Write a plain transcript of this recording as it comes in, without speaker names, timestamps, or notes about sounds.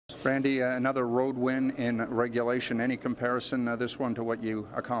Randy, another road win in regulation. Any comparison, this one, to what you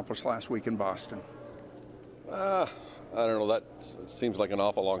accomplished last week in Boston? I don't know. That seems like an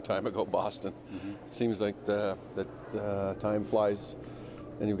awful long time ago, Boston. It seems like the time flies,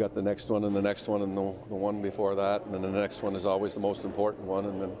 and you've got the next one and the next one and the one before that, and then the next one is always the most important one.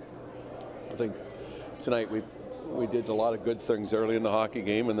 And then I think tonight we did a lot of good things early in the hockey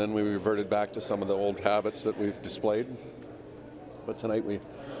game, and then we reverted back to some of the old habits that we've displayed. But tonight we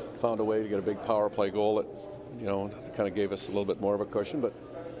found a way to get a big power play goal that kind of gave us a little bit more of a cushion, but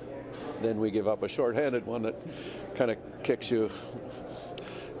then we give up a shorthanded one that kind of kicks you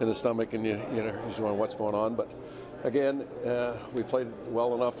in the stomach, and you're wondering what's going on. But again, we played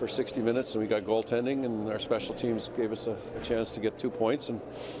well enough for 60 minutes, and we got goaltending, and our special teams gave us a chance to get 2 points. And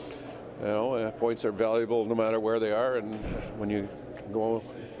points are valuable no matter where they are, and when you can go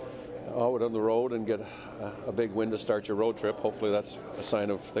out on the road and get a big win to start your road trip, hopefully that's a sign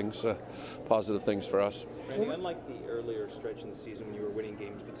of things, positive things for us. Randy, unlike the earlier stretch in the season when you were winning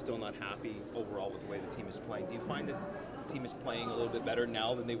games but still not happy overall with the way the team is playing, do you find that the team is playing a little bit better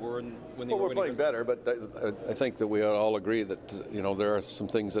now than they were when they were winning? We're playing better, but I think that we all agree that there are some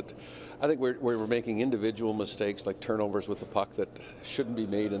things that I think we're making individual mistakes, like turnovers with the puck, that shouldn't be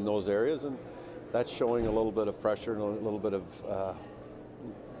made in those areas, and that's showing a little bit of pressure and a little bit of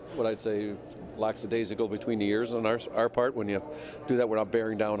what I'd say lackadaisical between the ears on our part. When you do that, we're not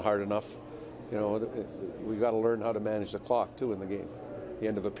bearing down hard enough. We've got to learn how to manage the clock too in the game. The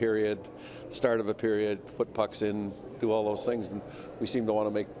end of a period, start of a period, put pucks in, do all those things, and we seem to want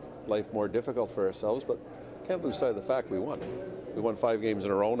to make life more difficult for ourselves, but can't lose sight of the fact we won. We won 5 games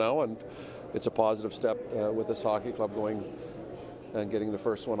in a row now, and it's a positive step with this hockey club going and getting the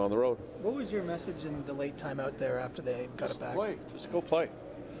first one on the road. What was your message in the late time out there after they got it back? Just go play.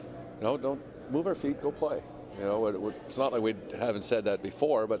 Don't move our feet, go play. It's not like we haven't said that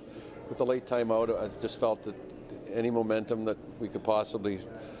before, but with the late timeout, I just felt that any momentum that we could possibly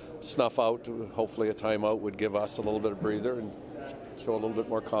snuff out, hopefully a timeout would give us a little bit of breather and show a little bit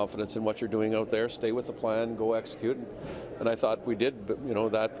more confidence in what you're doing out there. Stay with the plan, go execute. And I thought we did, but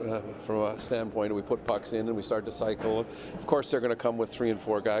that from a standpoint, we put pucks in and we started to cycle. Of course, they're going to come with 3 and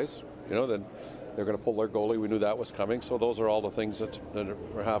 4 guys. Then they're going to pull their goalie. We knew that was coming. So those are all the things that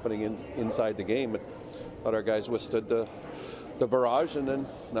were happening inside the game. But I thought our guys withstood the barrage, and then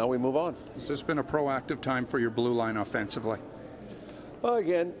now we move on. Has this been a proactive time for your blue line offensively? Well,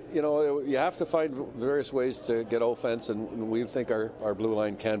 again, you have to find various ways to get offense, and we think our blue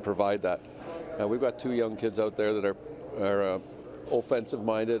line can provide that. We've got 2 young kids out there that are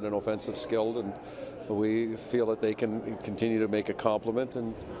offensive-minded and offensive-skilled, and we feel that they can continue to make a complement.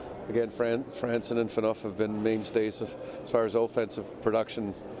 And again, Franson and Phaneuf have been mainstays as far as offensive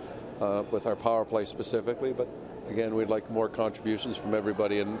production with our power play specifically. But again, we'd like more contributions from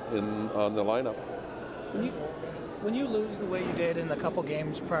everybody on the lineup. When you lose the way you did in the couple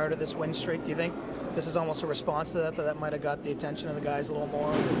games prior to this win streak, do you think this is almost a response to that might have got the attention of the guys a little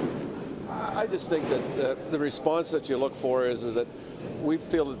more? I just think that the response that you look for is that we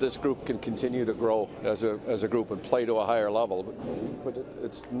feel that this group can continue to grow as a group and play to a higher level, but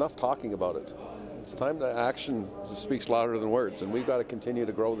it's enough talking about it. It's time that action speaks louder than words, and we've got to continue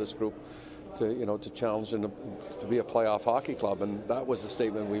to grow this group to challenge and to be a playoff hockey club. And that was the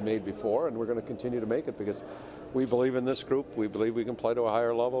statement we made before, and we're going to continue to make it because we believe in this group. We believe we can play to a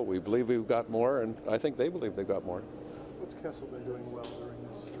higher level. We believe we've got more, and I think they believe they've got more. What's Kessel been doing well during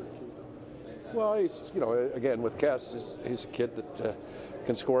this streak? Well, he's, again, with Kess, he's a kid that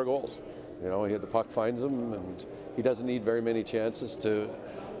can score goals. The puck finds him, and he doesn't need very many chances to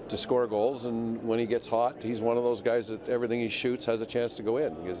score goals. And when he gets hot, he's one of those guys that everything he shoots has a chance to go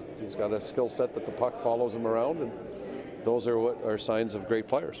in. He's got a skill set that the puck follows him around, and those are what are signs of great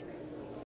players.